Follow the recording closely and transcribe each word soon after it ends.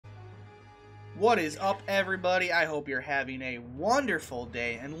What is up, everybody? I hope you're having a wonderful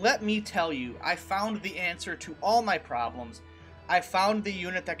day, and let me tell you, I found the answer to all my problems. I found the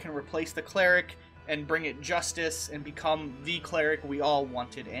unit that can replace the cleric and bring it justice and become the cleric we all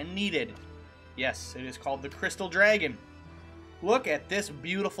wanted and needed. Yes, it is called the Crystal Dragon. Look at this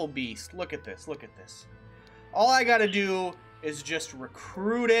beautiful beast. Look at this, look at this. All I gotta do is just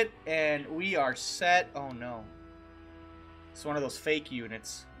recruit it, and we are set. Oh no. It's one of those fake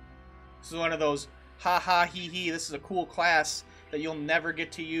units. This is one of those ha hee hee, this is a cool class that you'll never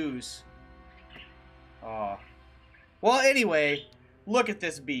get to use. Aw. Well, anyway, look at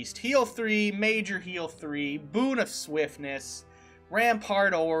this beast. Heal 3, Major Heal 3, Boon of Swiftness,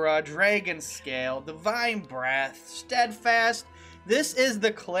 Rampart Aura, Dragon Scale, Divine Breath, Steadfast. This is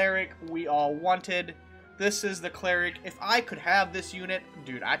the cleric we all wanted. This is the cleric. If I could have this unit,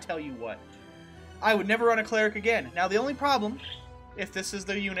 dude, I tell you what, I would never run a cleric again. Now, the only problem, if this is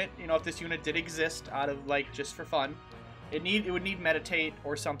the unit, you know, if this unit did exist out of, like, just for fun, it would need Meditate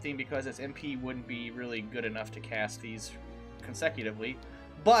or something because its MP wouldn't be really good enough to cast these consecutively.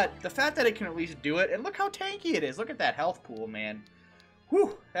 But the fact that it can at least do it, and look how tanky it is. Look at that health pool, man.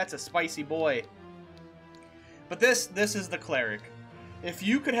 Whew, that's a spicy boy. But this is the cleric. If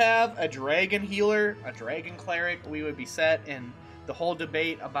you could have a dragon healer, a dragon cleric, we would be set, and the whole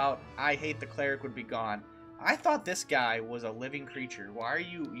debate about I hate the cleric would be gone. I thought this guy was a living creature. Why are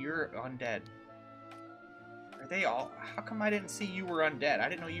you're undead? Are they all? How come I didn't see you were undead? I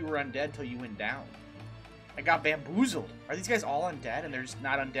didn't know you were undead till you went down. I got bamboozled. Are these guys all undead and they're just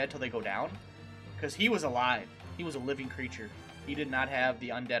not undead till they go down? Because he was alive. He was a living creature. He did not have the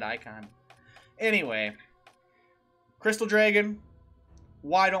undead icon. Anyway, Crystal Dragon,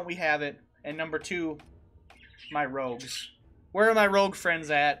 why don't we have it? And number 2, my rogues. Where are my rogue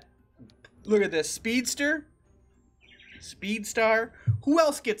friends at? Look at this. Speedster? Speedstar? Who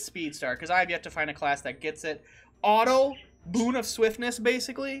else gets Speedstar? Because I have yet to find a class that gets it. Auto? Boon of Swiftness,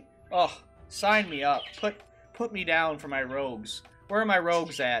 basically? Oh, sign me up. Put me down for my rogues. Where are my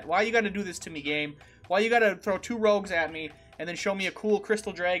rogues at? Why you gotta do this to me, game? Why you gotta throw 2 rogues at me and then show me a cool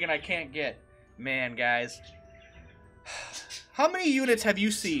Crystal Dragon I can't get? Man, guys. How many units have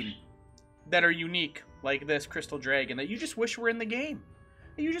you seen that are unique like this Crystal Dragon that you just wish were in the game?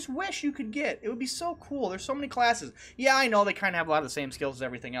 That you just wish you could get? It would be so cool. There's so many classes. Yeah, I know they kind of have a lot of the same skills as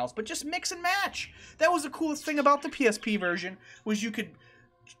everything else, but just mix and match. That was the coolest thing about the PSP version, was you could,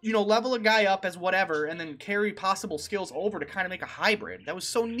 you know, level a guy up as whatever and then carry possible skills over to kind of make a hybrid. That was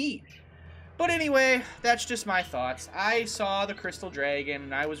so neat. But anyway, that's just my thoughts. I saw the Crystal Dragon,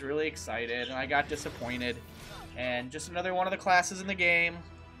 and I was really excited, and I got disappointed. And just another one of the classes in the game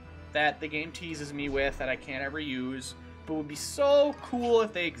that the game teases me with that I can't ever use, but would be so cool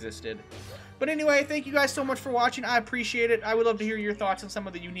if they existed. But anyway, thank you guys so much for watching. I appreciate it. I would love to hear your thoughts on some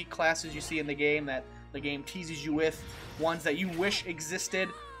of the unique classes you see in the game that the game teases you with, ones that you wish existed,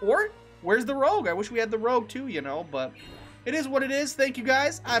 or where's the rogue? I wish we had the rogue too, you know, but it is what it is. Thank you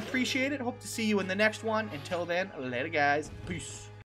guys. I appreciate it. Hope to see you in the next one. Until then, later guys. Peace.